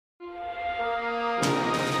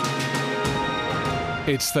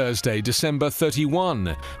It's Thursday, December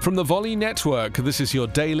 31. From the Volley Network, this is your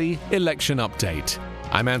daily election update.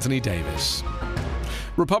 I'm Anthony Davis.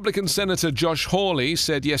 Republican Senator Josh Hawley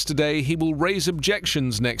said yesterday he will raise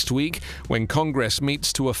objections next week when Congress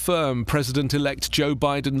meets to affirm President-elect Joe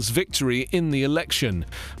Biden's victory in the election,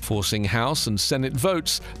 forcing House and Senate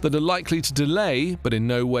votes that are likely to delay but in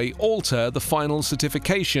no way alter the final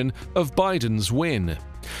certification of Biden's win.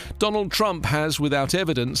 Donald Trump has, without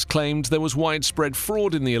evidence, claimed there was widespread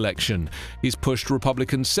fraud in the election. He's pushed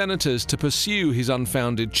Republican senators to pursue his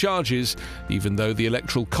unfounded charges, even though the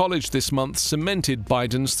Electoral College this month cemented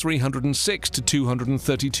Biden's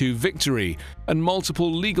 306-232 victory, and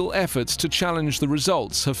multiple legal efforts to challenge the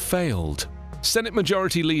results have failed. Senate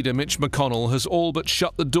Majority Leader Mitch McConnell has all but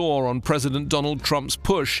shut the door on President Donald Trump's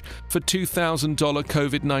push for $2,000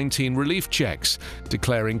 COVID-19 relief checks,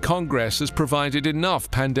 declaring Congress has provided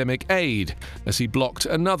enough pandemic aid, as he blocked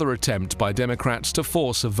another attempt by Democrats to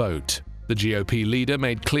force a vote. The GOP leader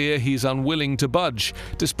made clear he's unwilling to budge,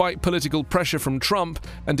 despite political pressure from Trump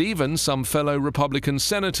and even some fellow Republican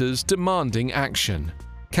senators demanding action.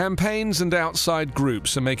 Campaigns and outside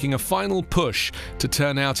groups are making a final push to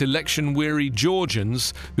turn out election-weary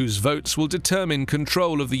Georgians whose votes will determine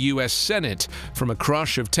control of the U.S. Senate, from a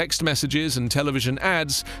crush of text messages and television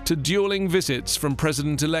ads to dueling visits from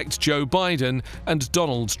President-elect Joe Biden and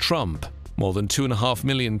Donald Trump. More than 2.5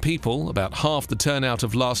 million people, about half the turnout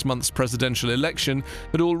of last month's presidential election,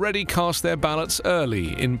 had already cast their ballots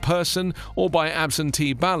early, in person or by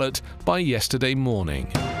absentee ballot, by yesterday morning.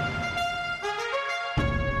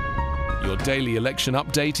 Your daily election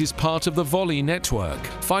update is part of the Volley Network.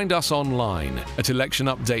 Find us online at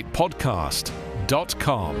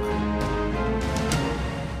electionupdatepodcast.com.